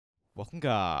Welcome,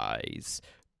 guys,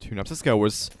 to an episode of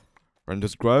Skywars. We're in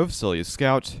this Grove, Helios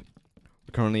Scout.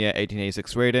 We're currently at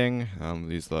 1886 rating.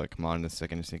 Use the command in a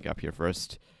second to sync up here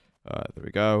first. There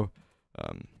we go.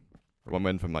 One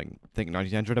win from, like, I think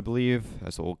 1900, I believe.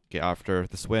 That's what we'll get after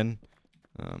this win.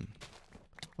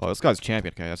 Oh, this guy's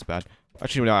champion. Okay, that's bad.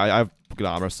 Actually, no, I have good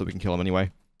armor, so we can kill him anyway.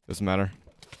 Doesn't matter.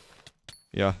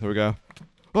 Yeah, there we go.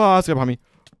 Oh, let's get behind me.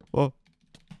 Oh.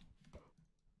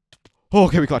 Oh,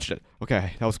 okay, we clutched it.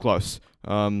 Okay, that was close.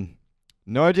 No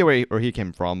idea where he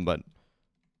came from, but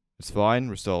it's fine.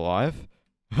 We're still alive.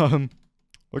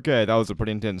 Okay, that was a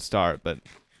pretty intense start, but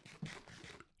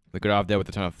we got out there with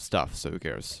a ton of stuff, so who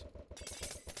cares?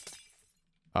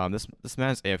 This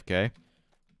man's AFK.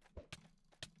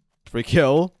 Free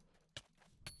kill.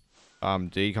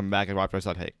 Did he come back and right after I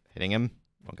start hitting him?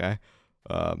 Okay.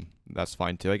 That's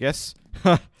fine too, I guess.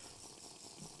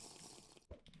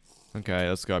 Okay,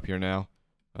 let's go up here now.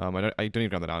 I don't even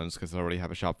grab the diamonds because I already have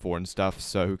a shop 4 and stuff,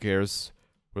 so who cares?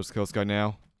 Where's the kill this guy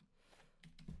now?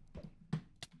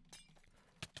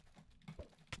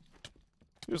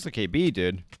 Here's the KB,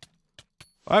 dude.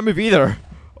 I don't move either.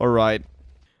 Alright.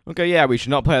 Okay, yeah, we should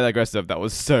not play that aggressive. That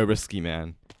was so risky,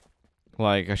 man.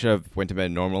 Like, I should have went to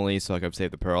bed normally so I could have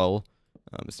saved the pearl.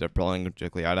 Instead of pearling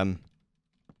directly at him.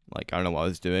 Like, I don't know what I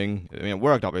was doing. I mean, it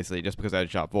worked, obviously, just because I had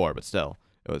shot 4, but still.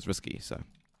 It was risky, so.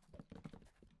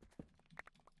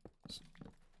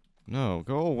 No,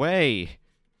 go away.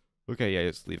 Okay, yeah,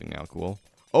 it's leaving now. Cool.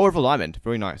 Oh, we're alignment.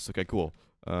 Very nice. Okay, cool.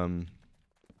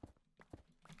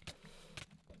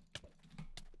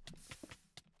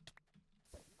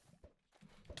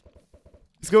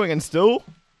 He's going in still?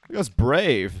 He was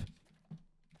brave.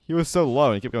 He was so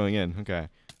low and he kept going in. Okay.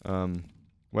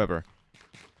 Whatever.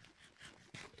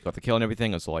 Got the kill and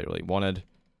everything. That's all I really wanted.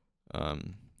 Now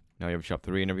you have shop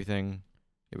 3 and everything.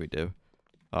 Yeah, we do.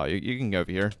 Oh, you can go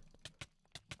over here.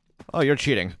 Oh, you're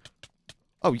cheating.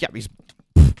 Oh, yeah, he's...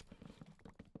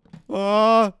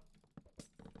 That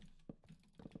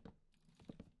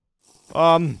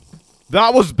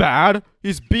was bad.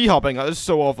 He's B-hopping. That is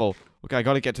so awful. Okay, I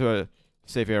gotta get to a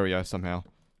safe area somehow.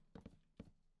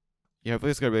 Yeah, hopefully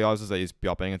this guy realizes that he's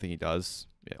B-hopping. I think he does.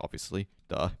 Yeah, obviously.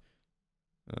 Duh.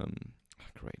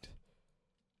 Great.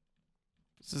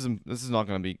 This is not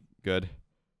gonna be good.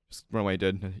 Just run away,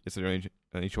 dude. Is there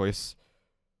any choice?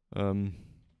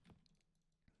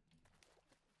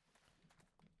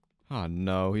 Oh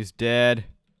no, he's dead.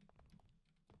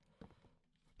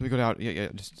 Let me go down. Yeah,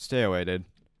 just stay away, dude.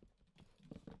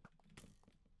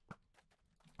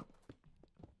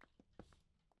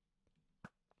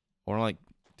 Or like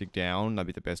dig down. That'd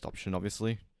be the best option,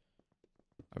 obviously.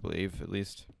 I believe, at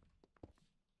least.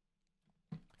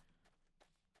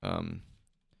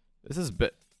 This is a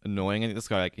bit annoying. I think this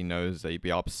guy like he knows that he be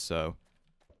ops, so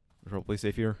we're probably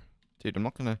safe here. Dude, I'm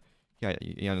not gonna. Yeah,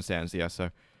 he understands. Yeah,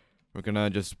 so we're gonna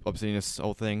just obsidian this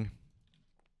whole thing.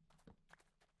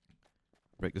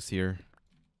 Break this here.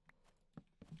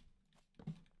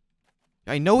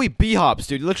 I know he B-hops,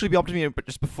 dude. He literally B-hopped me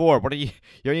just before. What are you?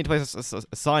 You need to place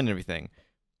a sign and everything.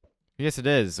 Yes, it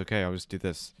is. Okay, I'll just do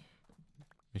this.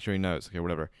 Make sure he knows. Okay,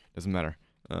 whatever. Doesn't matter.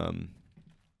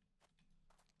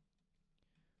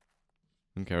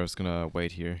 Okay, we're just gonna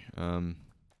wait here.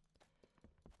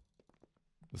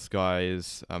 This guy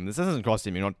is... this isn't cross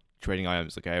team. You're not trading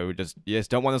items, okay? We just... Yes,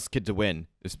 don't want this kid to win.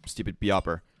 This stupid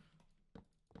B-hopper.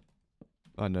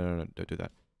 Oh, no, don't do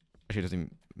that. Actually, it doesn't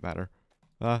even matter.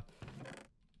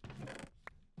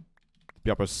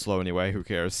 B-hopper's slow anyway. Who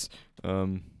cares?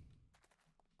 Okay,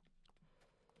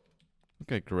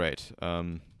 great.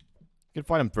 You can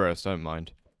fight him first. I don't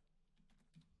mind.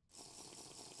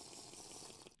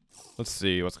 Let's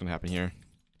see what's gonna happen here.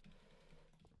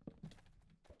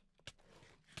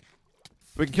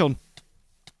 We can kill him.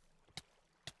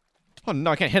 Oh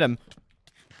no, I can't hit him.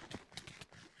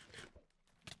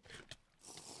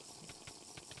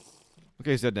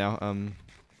 Okay, he's dead now.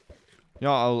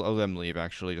 Yeah, I'll let him leave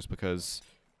actually, just because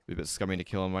it'd be a bit scummy to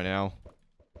kill him right now.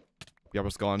 The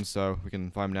upper's gone, so we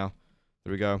can find him now.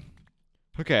 There we go.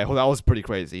 Okay, well that was pretty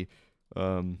crazy.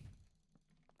 Now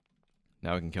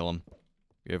we can kill him.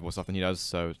 We have more stuff than he does,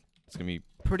 so it's gonna be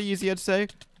pretty easy, I'd say.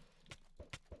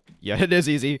 Yeah, it is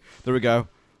easy. There we go.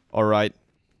 Alright.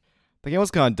 The game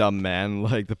was kind of dumb, man.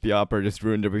 Like, the B-hopper just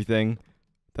ruined everything.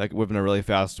 That would have been a really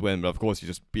fast win, but of course you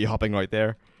just B-hopping right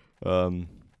there. However,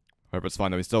 it's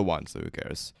fine though, we still won, so who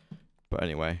cares. But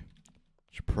anyway.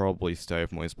 Should probably stay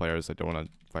from all these players. I don't want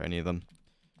to fight any of them.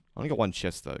 I only got one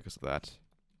chest though, because of that.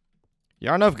 Yeah,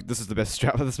 I don't know if this is the best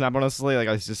strat for this map, honestly. Like,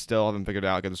 I just still haven't figured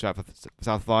out a good strat for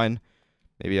South Fine.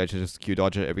 Maybe I should just Q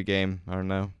dodge it every game. I don't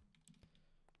know.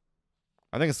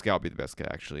 I think a scout would be the best guy,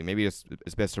 actually. Maybe it's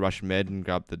best to rush mid and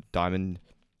grab the diamond.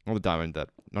 Not the diamond,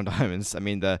 not diamonds. I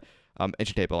mean, the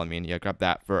entry table, I mean. Yeah, grab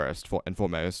that first and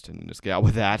foremost. And just get out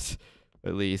with that,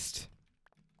 at least.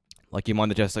 Like, you mine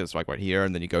the chest, like right here,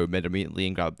 and then you go mid immediately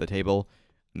and grab the table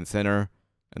in the center.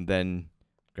 And then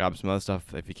grab some other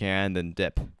stuff if you can, then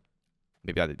dip.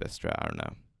 Maybe that'd be the best strat, I don't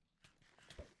know.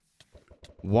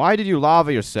 Why did you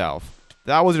lava yourself?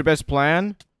 That was your best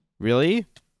plan? Really?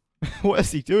 What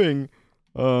is he doing?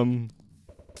 Okay,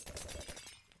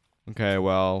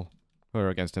 well, we're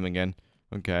against him again.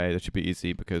 Okay, that should be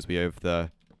easy because we have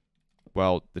the,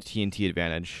 well, the TNT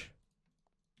advantage.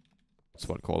 That's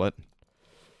what I call it.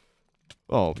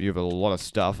 Oh, you have a lot of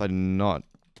stuff. I did not.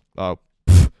 Oh,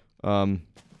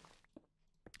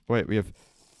 wait, we have.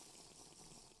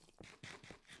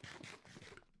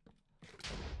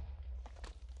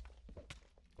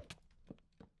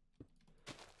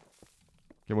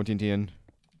 Get one TNT in.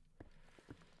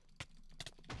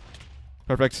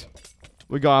 Perfect.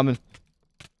 We got him.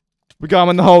 We got him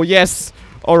in the hole. Yes.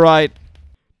 All right.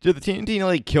 Dude, the TNT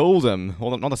nearly killed him.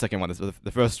 Well, not the second one.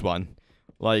 The first one.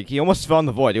 Like, he almost fell in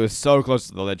the void. He was so close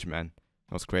to the ledge, man.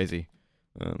 That was crazy.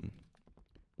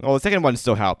 Well, the second one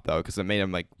still helped, though, because it made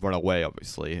him, like, run away,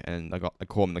 obviously. And I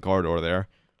caught him in the corridor there.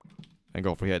 And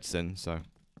go for hits in, so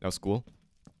that was cool.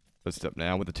 Let's step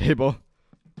now with the table.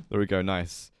 There we go,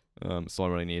 nice. That's all I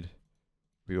really need.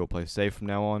 We will play safe from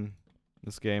now on.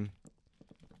 This game.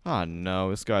 Ah,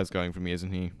 no, this guy's going for me,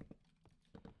 isn't he?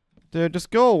 Dude, just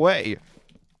go away.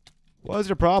 What is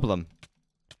your problem?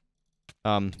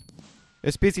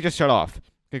 This PC just shut off.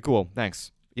 Okay, cool.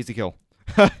 Thanks. Easy kill.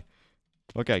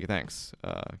 Okay, thanks.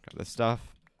 Grab this stuff.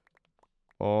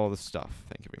 All the stuff.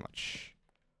 Thank you very much.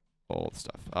 All the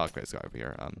stuff. Oh, great, this guy over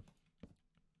here.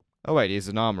 Oh wait, he's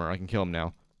an armor. I can kill him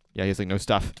now. Yeah, he has like no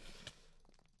stuff.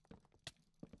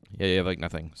 Yeah, you have like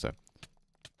nothing. So.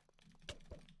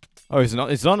 Oh, he's not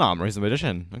an armor. He's a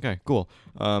magician. Okay, cool.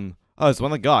 Oh, it's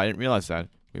one of the guy. I didn't realize that.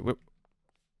 Wait,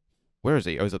 where is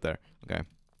he? Oh, he's up there. Okay.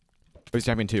 Oh, he's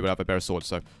champion 2, but I have a better sword.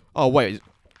 So. Oh wait.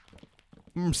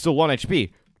 Still 1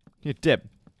 HP. You dip.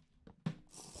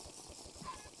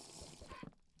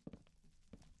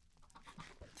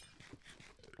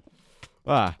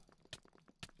 Ah.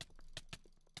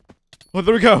 Oh,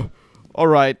 there we go.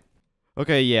 Alright.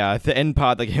 Okay, yeah, the end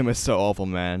part of the game was so awful,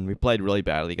 man. We played really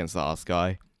badly against the last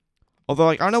guy. Although,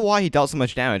 like, I don't know why he dealt so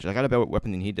much damage. Like, I had a better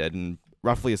weapon than he did, and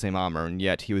roughly the same armor, and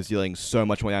yet he was dealing so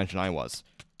much more damage than I was.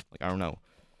 Like, I don't know.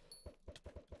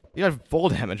 He had full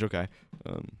damage, okay.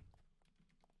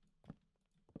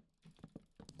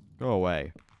 Go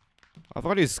away. I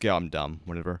thought he was scale, I'm dumb.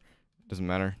 Whatever. Doesn't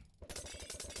matter.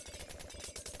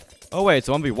 Oh wait, it's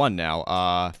 1v1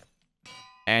 now.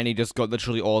 And he just got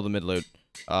literally all the mid loot.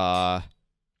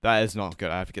 That is not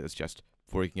good. I have to get this chest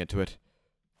before we can get to it.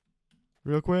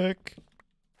 Real quick.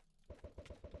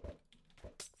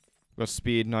 Got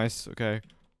speed, nice, okay.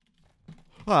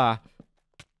 Ah.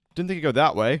 Didn't think it'd go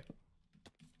that way.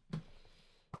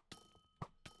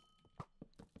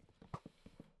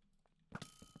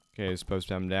 Okay, supposed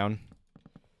to have him down.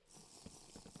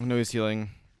 Oh no, he's healing.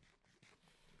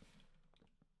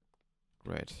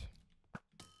 Great.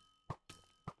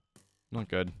 Not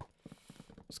good.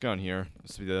 Let's go in here.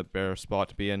 This will be the better spot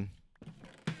to be in.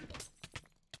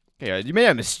 Okay, you made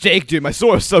a mistake, dude. My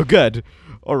sword is so good.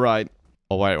 Alright.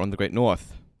 Alright, we're on the Great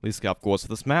North. Please scout course for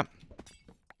this map.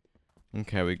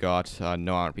 Okay, we got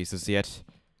no armor pieces yet.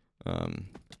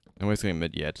 Nobody's going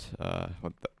mid yet.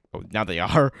 What the? Oh, now they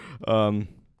are.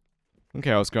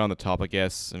 Okay, let's go on the top, I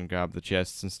guess, and grab the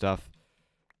chests and stuff.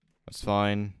 That's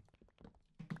fine.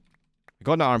 I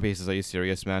got no armor pieces. Are you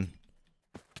serious, man?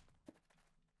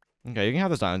 Okay, you can have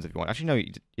those diamonds if you want. Actually, no,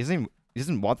 he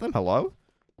doesn't want them. Hello?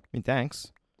 I mean,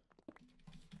 thanks.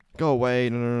 Go away.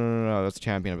 No. That's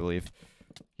champion, I believe.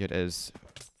 Yeah, it is.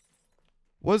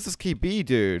 What does this key be,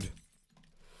 dude?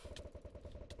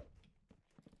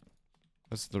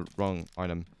 That's the wrong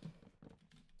item.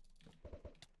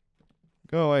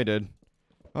 Go away, dude.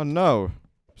 Oh, no.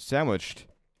 Sandwiched.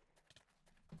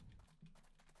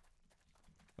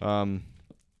 Oh,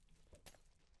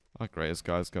 great. This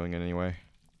guy's going in anyway.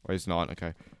 Oh, he's not. Okay.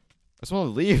 I just want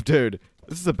to leave, dude.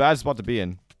 This is a bad spot to be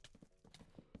in.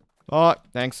 Oh,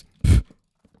 thanks.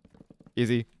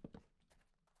 Easy.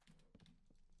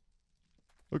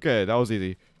 Okay, that was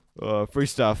easy. Free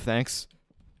stuff, thanks.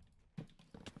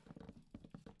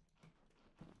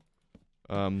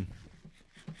 Okay,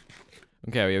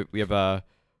 we have a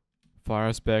fire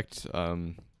aspect. We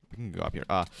can go up here.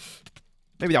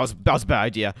 Maybe that was a bad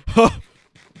idea. What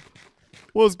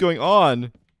was going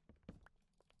on?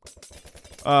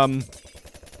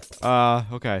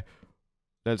 Okay.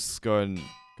 Let's go and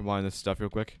combine this stuff real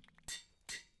quick.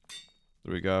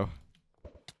 There we go.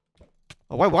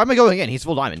 Oh, why am I going in? He's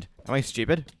full diamond. Am I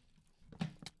stupid?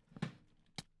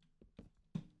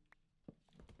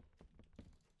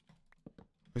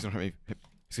 Please don't hit me.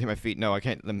 He's gonna hit my feet. No, I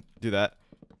can't let him do that.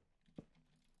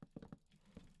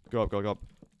 Go up, go up.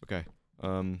 Okay.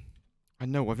 I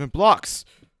know, I've been blocks!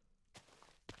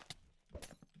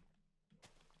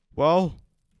 Well,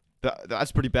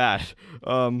 that's pretty bad.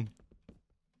 Come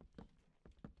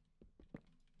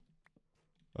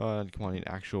on, I need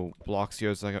actual blocks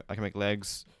here so I can make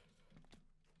legs.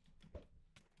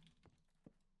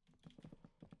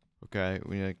 Okay,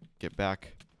 we need to get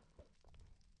back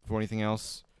before anything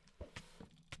else.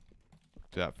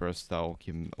 Do that first, that'll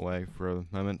keep him away for a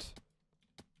moment.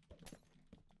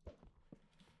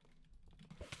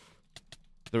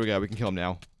 There we go, we can kill him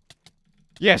now.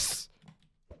 Yes!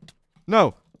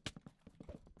 No!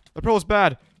 The pro is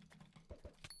bad!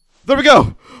 There we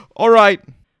go! Alright!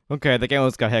 Okay, the game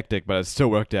almost got hectic, but it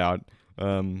still worked out.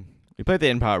 We played the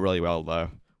in part really well, though.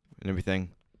 And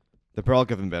everything. The pro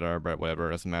could have been better, but whatever,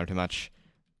 it doesn't matter too much.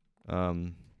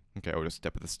 Okay, we'll just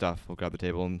step with the stuff. We'll grab the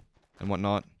table and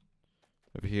whatnot.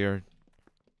 Over here.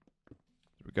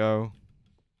 There we go.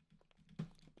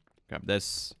 Grab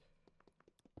this.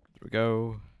 There we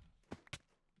go.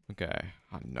 Okay.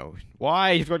 Oh no.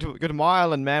 Why? You've got to go to my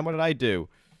island, man. What did I do?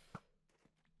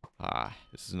 Ah,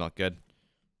 this is not good.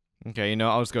 Okay, you know,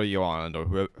 I'll just go to your island, or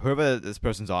whoever this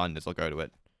person's on is, I'll go to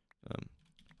it.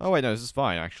 Oh wait, no, this is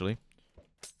fine, actually.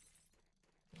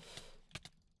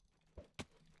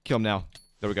 Kill him now.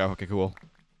 There we go. Okay, cool.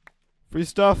 Free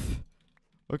stuff.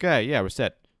 Okay, yeah, we're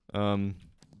set. We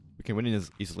can win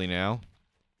easily now.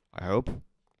 I hope.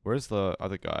 Where's the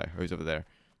other guy? Oh, he's over there.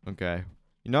 Okay.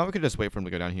 You know, we could just wait for him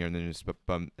to go down here and then just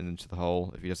bump into the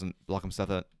hole if he doesn't block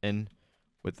himself in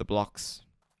with the blocks.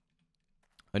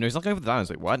 Oh no, he's not going for the diamonds.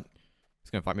 Wait, what? He's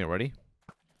gonna fight me already?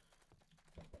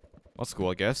 That's cool,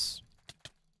 I guess.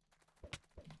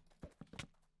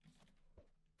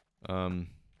 Okay,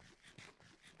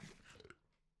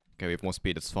 we have more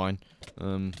speed, it's fine.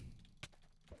 I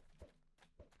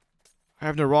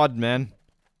have no rod, man.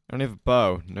 I don't have a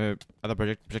bow. No other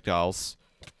projectiles.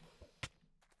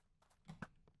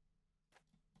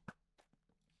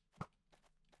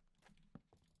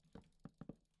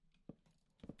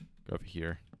 Go over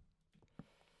here.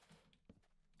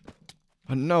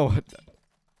 Oh no!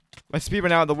 My speed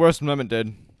ran out at the worst moment,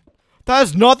 dude. That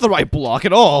is not the right block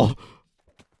at all!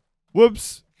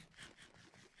 Whoops!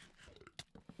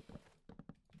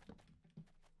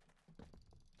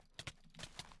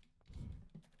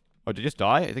 Oh, did he just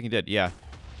die? I think he did, yeah.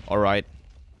 Alright.